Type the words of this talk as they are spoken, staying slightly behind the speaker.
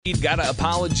Gotta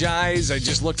apologize. I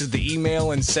just looked at the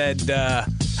email and said,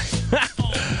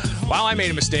 wow, I made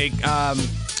a mistake. I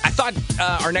thought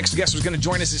our next guest was going to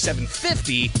join us at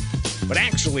 7:50, but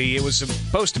actually it was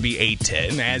supposed to be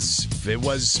 8:10, as it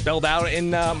was spelled out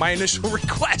in my initial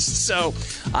request. So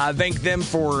thank them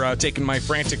for taking my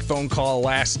frantic phone call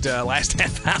last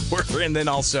half hour, and then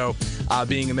also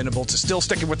being amenable to still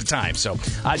sticking with the time. So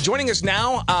joining us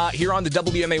now here on the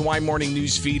WMAY Morning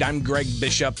News Feed, I'm Greg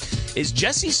Bishop, is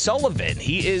Jesse Sullivan.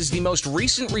 He is the most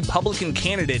recent Republican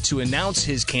candidate to announce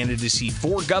his candidacy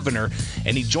for governor,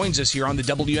 and he joins us here on the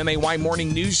WMAY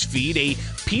Morning News Feed, a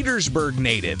Petersburg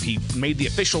native. He made the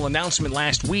official announcement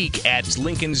last week at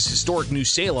Lincoln's historic New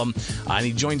Salem, and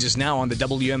he joins us now on the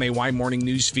WMAY Morning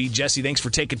News Feed. Jesse, thanks for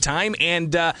taking time,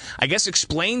 and I guess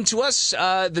explain to us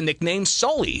the nickname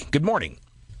Sully. Good morning.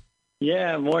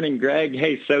 Yeah, morning, Greg.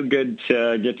 Hey, so good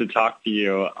to get to talk to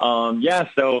you.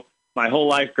 So my whole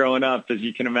life growing up, as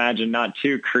you can imagine, not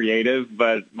too creative,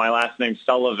 but my last name's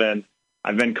Sullivan.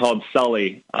 I've been called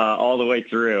Sully all the way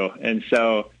through. And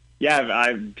so,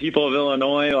 yeah, people of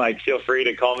Illinois, feel free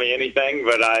to call me anything,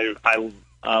 but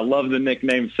I love the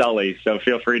nickname Sully, so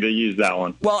feel free to use that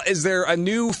one. Well, is there a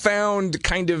newfound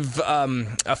kind of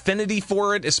affinity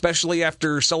for it, especially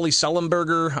after Sully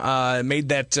Sullenberger made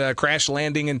that crash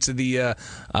landing into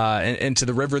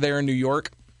the river there in New York?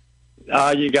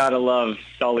 You gotta love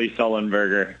Sully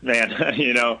Sullenberger,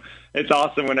 man. It's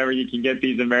awesome whenever you can get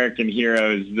these American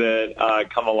heroes that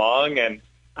come along, and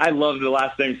I love the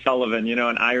last name Sullivan.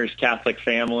 An Irish Catholic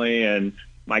family, and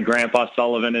my grandpa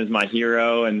Sullivan is my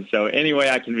hero, and so any way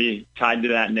I can be tied to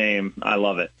that name, I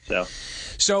love it.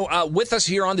 So with us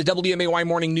here on the WMAY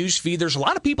Morning News Feed, there's a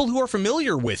lot of people who are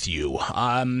familiar with you.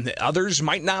 Others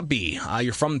might not be.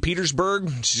 You're from Petersburg,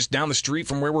 it's just down the street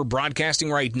from where we're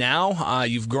broadcasting right now.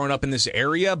 You've grown up in this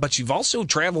area, but you've also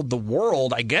traveled the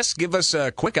world. I guess give us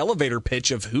a quick elevator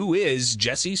pitch of who is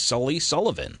Jesse Sully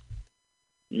Sullivan.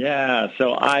 Yeah,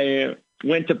 so I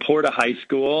went to Porta High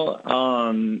School,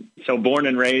 so born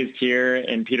and raised here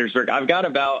in Petersburg. I've got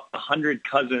about 100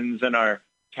 cousins in our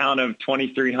town of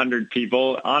 2,300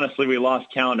 people. Honestly, we lost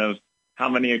count of how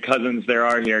many cousins there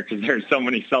are here because there's so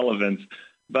many Sullivans.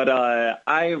 But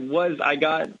I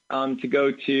got to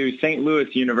go to St.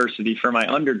 Louis University for my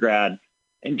undergrad.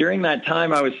 And during that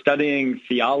time, I was studying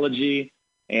theology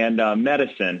and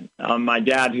medicine. My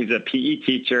dad, who's a PE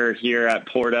teacher here at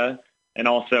Porta, and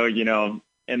also,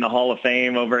 in the Hall of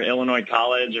Fame over at Illinois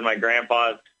College, and my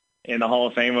grandpa in the Hall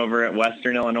of Fame over at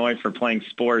Western Illinois for playing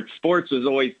sports. Sports was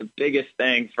always the biggest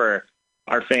thing for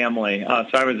our family. So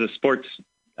I was a sports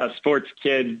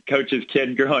kid, coach's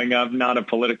kid growing up, not a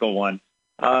political one.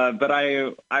 But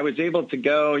I was able to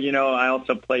go, I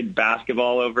also played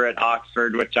basketball over at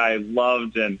Oxford, which I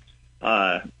loved. And,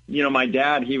 my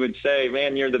dad, he would say,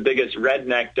 man, you're the biggest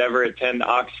redneck to ever attend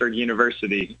Oxford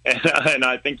University. And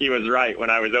I think he was right when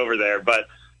I was over there. But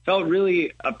felt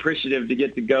really appreciative to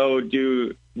get to go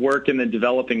do work in the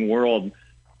developing world.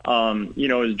 It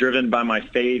was driven by my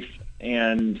faith.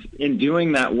 And in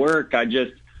doing that work, I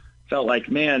just felt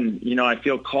like, man, I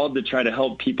feel called to try to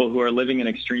help people who are living in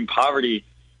extreme poverty.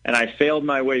 And I failed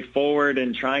my way forward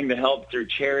in trying to help through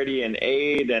charity and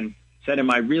aid, and said, am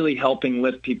I really helping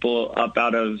lift people up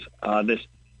out of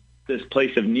this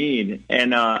place of need?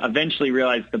 And eventually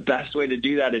realized the best way to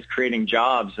do that is creating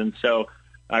jobs. And so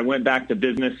I went back to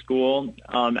business school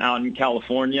out in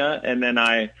California, and then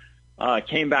I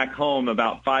came back home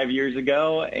about 5 years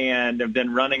ago and have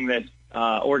been running this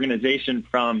organization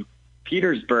from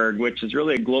Petersburg, which is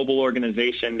really a global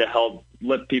organization to help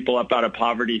lift people up out of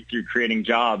poverty through creating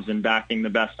jobs and backing the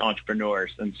best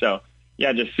entrepreneurs. And so,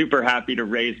 yeah, just super happy to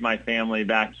raise my family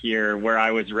back here where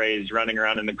I was raised, running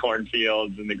around in the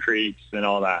cornfields and the creeks and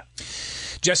all that.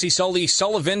 Jesse Sully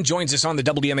Sullivan joins us on the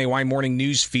WMAY Morning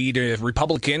News Feed, a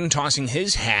Republican tossing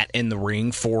his hat in the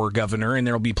ring for governor, and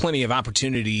there will be plenty of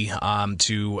opportunity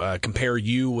to compare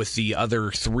you with the other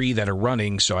three that are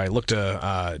running, so I look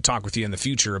to talk with you in the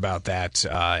future about that.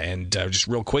 And just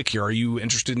real quick here, are you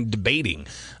interested in debating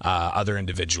other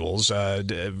individuals,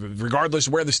 regardless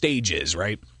of where the stage is,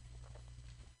 right?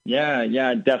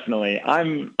 Yeah, definitely.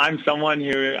 I'm someone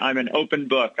who, I'm an open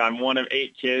book. I'm one of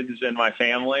 8 kids in my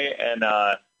family, and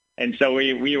so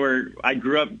I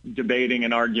grew up debating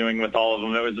and arguing with all of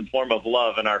them. It was a form of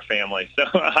love in our family. So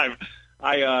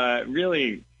I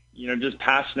really, just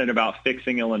passionate about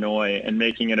fixing Illinois and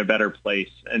making it a better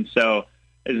place. And so,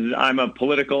 I'm a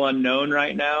political unknown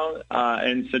right now.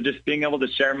 And so just being able to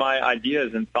share my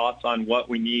ideas and thoughts on what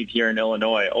we need here in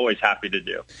Illinois, always happy to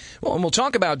do. Well, and we'll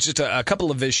talk about just a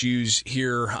couple of issues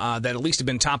here that at least have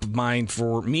been top of mind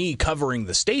for me covering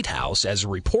the State House as a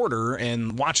reporter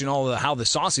and watching how the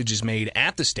sausage is made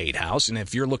at the State House. And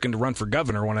if you're looking to run for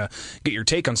governor, want to get your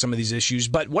take on some of these issues.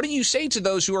 But what do you say to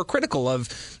those who are critical of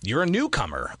you're a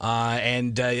newcomer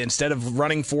and instead of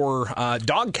running for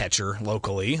dog catcher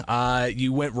locally,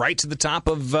 you went right to the top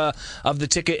of the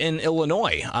ticket in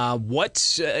Illinois.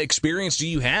 What experience do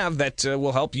you have that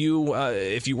will help you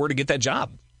if you were to get that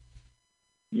job?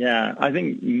 Yeah, I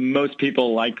think most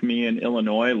people like me in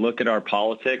Illinois look at our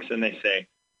politics and they say,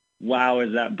 wow,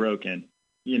 is that broken?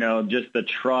 You know, just the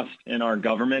trust in our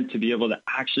government to be able to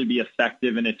actually be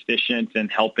effective and efficient and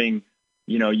helping,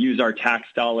 you know, use our tax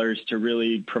dollars to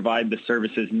really provide the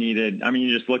services needed. I mean,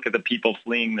 you just look at the people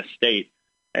fleeing the state.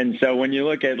 And so when you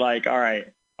look at like, all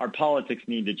right, our politics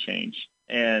need to change.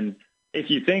 And if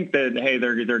you think that, hey,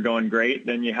 they're going great,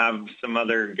 then you have some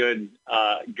other good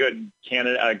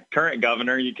candidate, current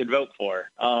governor you could vote for.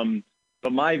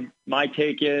 But my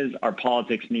take is our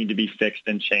politics need to be fixed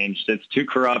and changed. It's too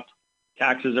corrupt.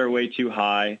 Taxes are way too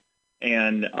high.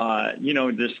 And, you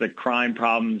know, just the crime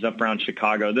problems up around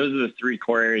Chicago. Those are the three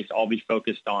core areas I'll be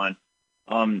focused on.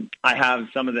 I have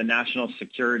some of the national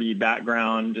security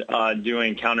background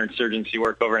doing counterinsurgency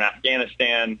work over in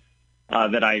Afghanistan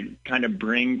that I kind of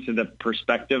bring to the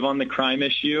perspective on the crime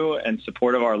issue and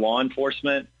support of our law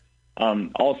enforcement.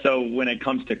 Also, when it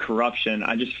comes to corruption,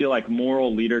 I just feel like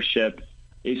moral leadership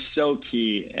is so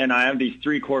key. And I have these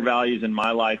three core values in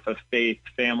my life of faith,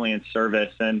 family, and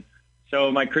service. And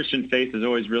so my Christian faith has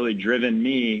always really driven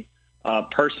me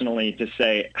personally to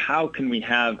say, how can we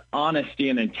have honesty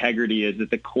and integrity is at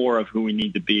the core of who we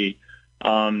need to be?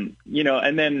 You know,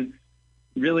 and then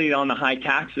really on the high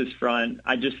taxes front,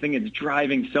 I just think it's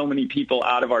driving so many people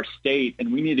out of our state,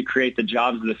 and we need to create the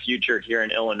jobs of the future here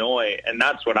in Illinois. And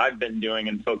that's what I've been doing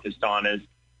and focused on is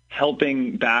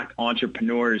helping back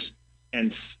entrepreneurs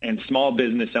and small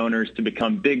business owners to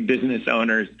become big business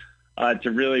owners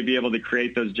to really be able to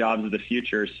create those jobs of the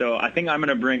future. So I think I'm going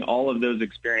to bring all of those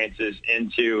experiences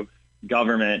into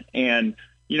government. And,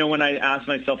 you know, when I ask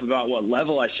myself about what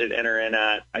level I should enter in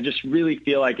at, I just really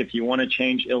feel like if you want to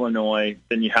change Illinois,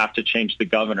 then you have to change the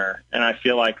governor. And I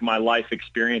feel like my life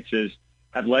experiences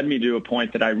have led me to a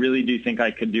point that I really do think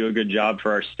I could do a good job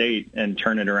for our state and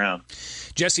turn it around.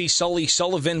 Jesse Sully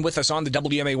Sullivan with us on the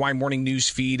WMAY Morning News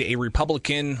Feed, a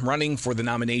Republican running for the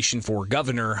nomination for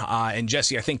governor. And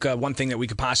Jesse, I think one thing that we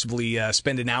could possibly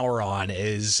spend an hour on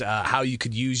is how you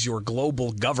could use your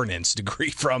global governance degree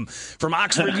from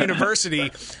Oxford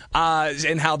University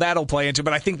and how that'll play into it.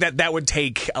 But I think that would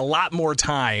take a lot more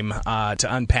time to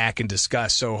unpack and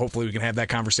discuss. So hopefully we can have that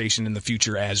conversation in the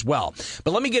future as well.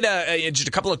 But let me get just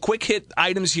a couple of quick hit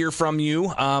items here from you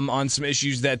on some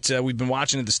issues that we've been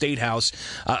watching at the State House.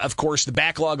 Of course, the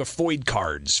backlog of FOID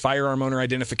cards, firearm owner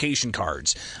identification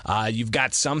cards. You've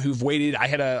got some who've waited. I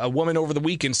had a woman over the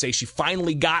weekend say she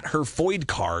finally got her FOID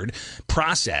card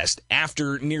processed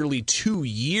after nearly 2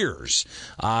 years.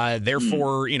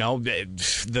 Therefore, you know,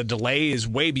 the delay is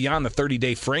way beyond the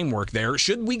 30-day framework there.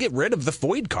 Should we get rid of the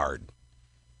FOID card?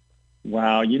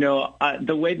 Wow. You know,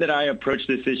 the way that I approach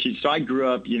this issue, so I grew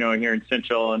up, you know, here in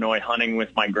Central Illinois hunting with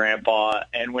my grandpa.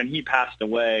 And when he passed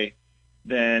away,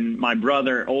 then my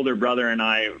older brother and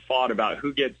I fought about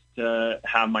who gets to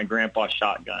have my grandpa's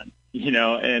shotgun, you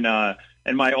know,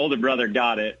 and my older brother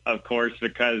got it, of course,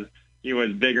 because he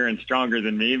was bigger and stronger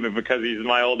than me, but because he's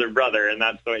my older brother, and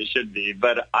that's the way it should be.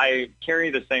 But I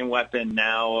carry the same weapon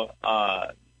now,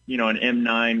 you know, an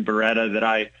M9 Beretta that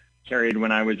I carried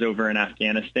when I was over in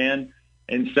Afghanistan.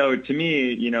 And so to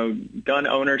me, you know, gun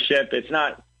ownership, it's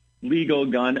not legal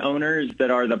gun owners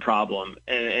that are the problem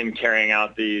in carrying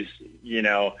out these, you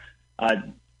know,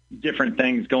 different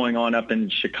things going on up in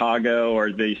Chicago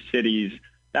or these cities.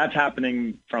 That's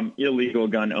happening from illegal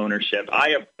gun ownership.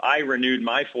 I renewed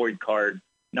my FOID card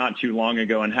not too long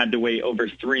ago and had to wait over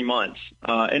 3 months,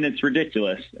 and it's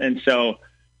ridiculous. And so,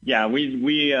 yeah,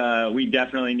 we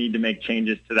definitely need to make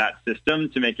changes to that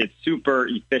system to make it super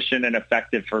efficient and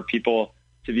effective for people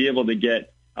to be able to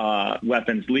get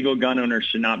weapons. Legal gun owners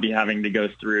should not be having to go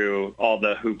through all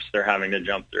the hoops they're having to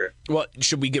jump through. Well,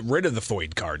 should we get rid of the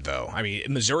FOID card, though? I mean,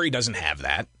 Missouri doesn't have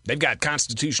that. They've got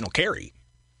constitutional carry.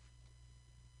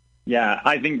 Yeah,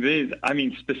 I think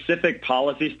specific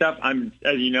policy stuff,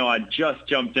 as you know, I just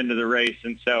jumped into the race.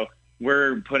 And so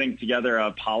we're putting together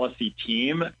a policy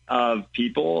team of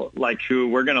people who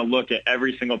we're going to look at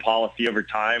every single policy over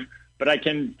time. But I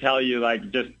can tell you,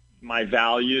 just my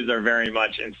values are very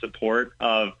much in support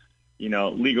of,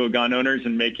 legal gun owners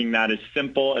and making that as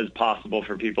simple as possible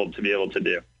for people to be able to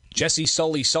do. Jesse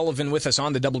Sully Sullivan with us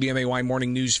on the WMAY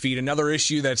Morning News Feed. Another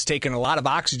issue that's taken a lot of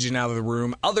oxygen out of the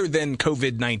room, other than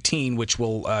COVID-19, which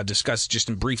we'll discuss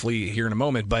just briefly here in a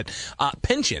moment, but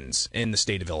pensions in the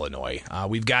state of Illinois.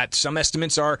 We've got some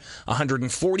estimates are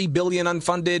 $140 billion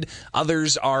unfunded,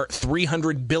 others are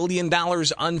 $300 billion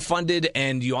unfunded,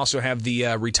 and you also have the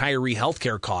retiree health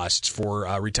care costs for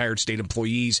retired state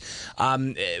employees.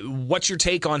 What's your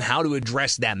take on how to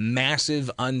address that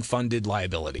massive unfunded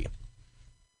liability?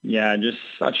 Yeah, just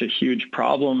such a huge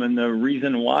problem. And the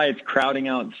reason why it's crowding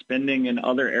out spending in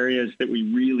other areas that we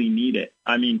really need it.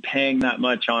 I mean, paying that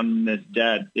much on this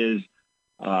debt is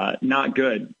not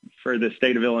good for the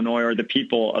state of Illinois or the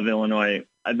people of Illinois.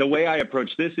 The way I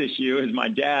approach this issue is my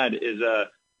dad is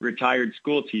a retired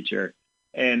school teacher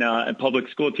and a public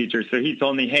school teacher. So he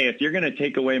told me, hey, if you're going to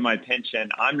take away my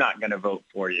pension, I'm not going to vote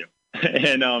for you.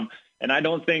 And I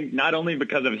don't think not only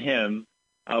because of him,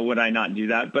 would I not do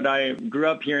that? But I grew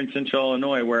up here in Central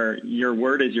Illinois where your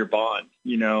word is your bond,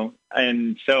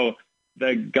 and so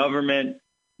the government,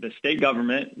 the state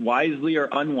government, wisely or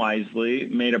unwisely,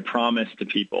 made a promise to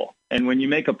people. And when you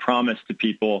make a promise to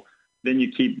people, then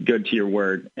you keep good to your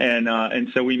word. And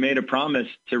so we made a promise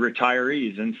to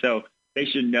retirees. And so they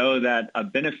should know that a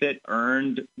benefit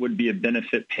earned would be a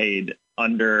benefit paid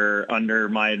under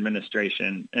my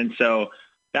administration. And so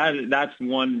that's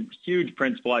one huge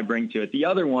principle I bring to it. The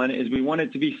other one is we want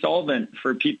it to be solvent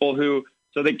for people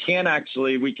so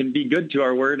we can be good to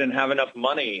our word and have enough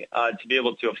money to be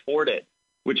able to afford it,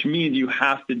 which means you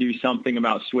have to do something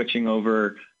about switching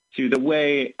over to the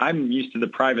way I'm used to the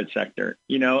private sector,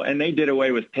 and they did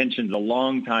away with pensions a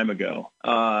long time ago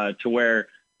to where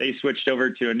they switched over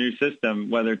to a new system,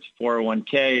 whether it's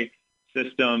 401k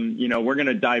system. We're going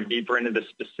to dive deeper into the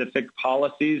specific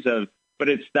policies but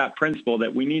it's that principle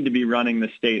that we need to be running the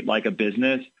state like a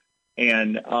business,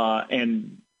 and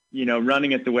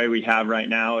running it the way we have right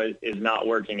now is not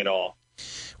working at all.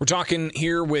 We're talking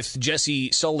here with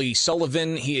Jesse Sully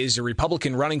Sullivan. He is a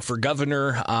Republican running for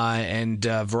governor and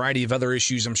a variety of other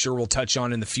issues I'm sure we'll touch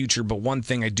on in the future. But one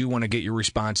thing I do want to get your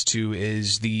response to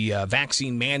is the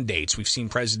vaccine mandates. We've seen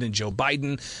President Joe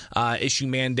Biden issue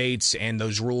mandates, and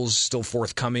those rules still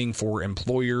forthcoming for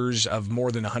employers of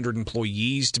more than 100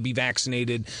 employees to be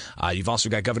vaccinated. You've also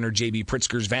got Governor J.B.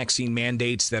 Pritzker's vaccine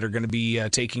mandates that are going to be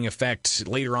taking effect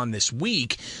later on this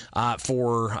week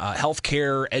for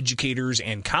healthcare educators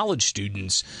and college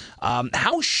students.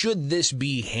 How should this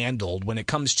be handled when it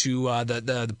comes to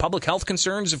the public health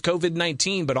concerns of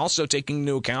COVID-19, but also taking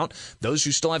into account those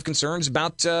who still have concerns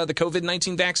about the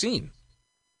COVID-19 vaccine?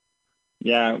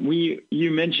 Yeah,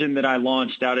 you mentioned that I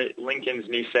launched out at Lincoln's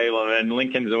New Salem, and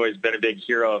Lincoln's always been a big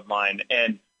hero of mine.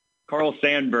 And Carl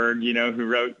Sandburg,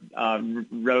 who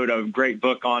wrote a great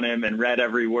book on him and read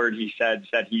every word he said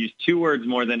he used two words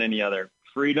more than any other: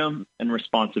 freedom and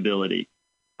responsibility.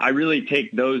 I really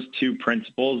take those two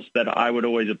principles that I would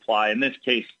always apply. In this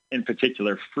case, in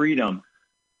particular, freedom.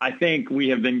 I think we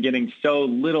have been getting so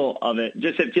little of it.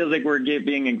 It feels like we're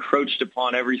being encroached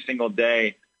upon every single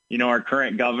day. Our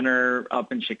current governor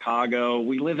up in Chicago,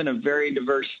 we live in a very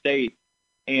diverse state,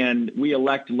 and we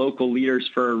elect local leaders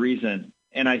for a reason.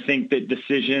 And I think that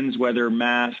decisions, whether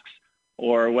masks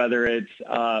or whether it's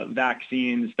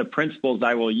vaccines, the principles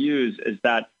I will use is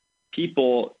that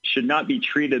people should not be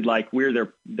treated like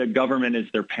the government is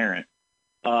their parent,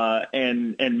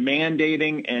 and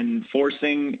mandating and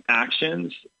forcing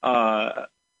actions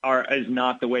is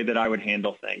not the way that I would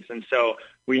handle things. And so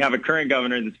we have a current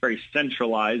governor that's very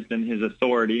centralized in his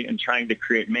authority and trying to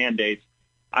create mandates.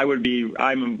 I'm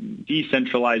a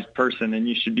decentralized person, and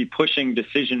you should be pushing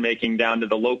decision making down to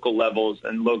the local levels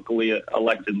and locally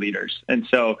elected leaders. And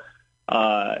so,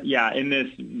 in this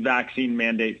vaccine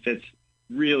mandate fits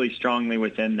really strongly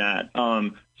within that.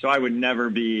 So I would never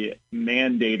be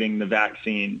mandating the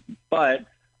vaccine, but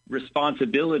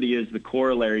responsibility is the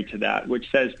corollary to that, which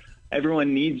says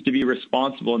everyone needs to be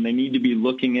responsible, and they need to be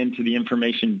looking into the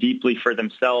information deeply for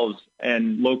themselves,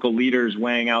 and local leaders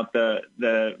weighing out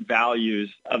the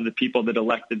values of the people that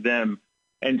elected them.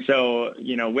 And so,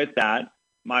 with that,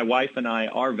 my wife and I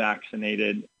are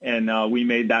vaccinated, and we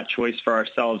made that choice for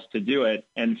ourselves to do it,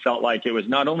 and felt like it was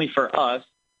not only for us,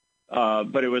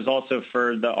 but it was also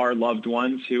for our loved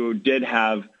ones who did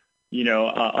have,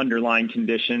 underlying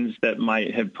conditions that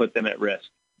might have put them at risk.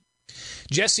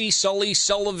 Jesse Sully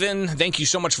Sullivan, thank you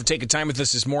so much for taking time with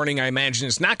us this morning. I imagine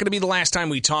it's not going to be the last time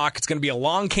we talk. It's going to be a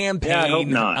long campaign. Yeah, I hope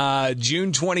not.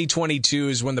 June 2022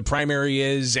 is when the primary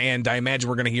is, and I imagine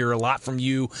we're going to hear a lot from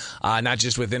you, not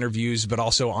just with interviews, but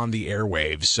also on the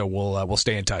airwaves. So we'll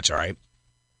stay in touch, all right?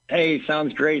 Hey,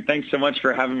 sounds great. Thanks so much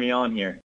for having me on here.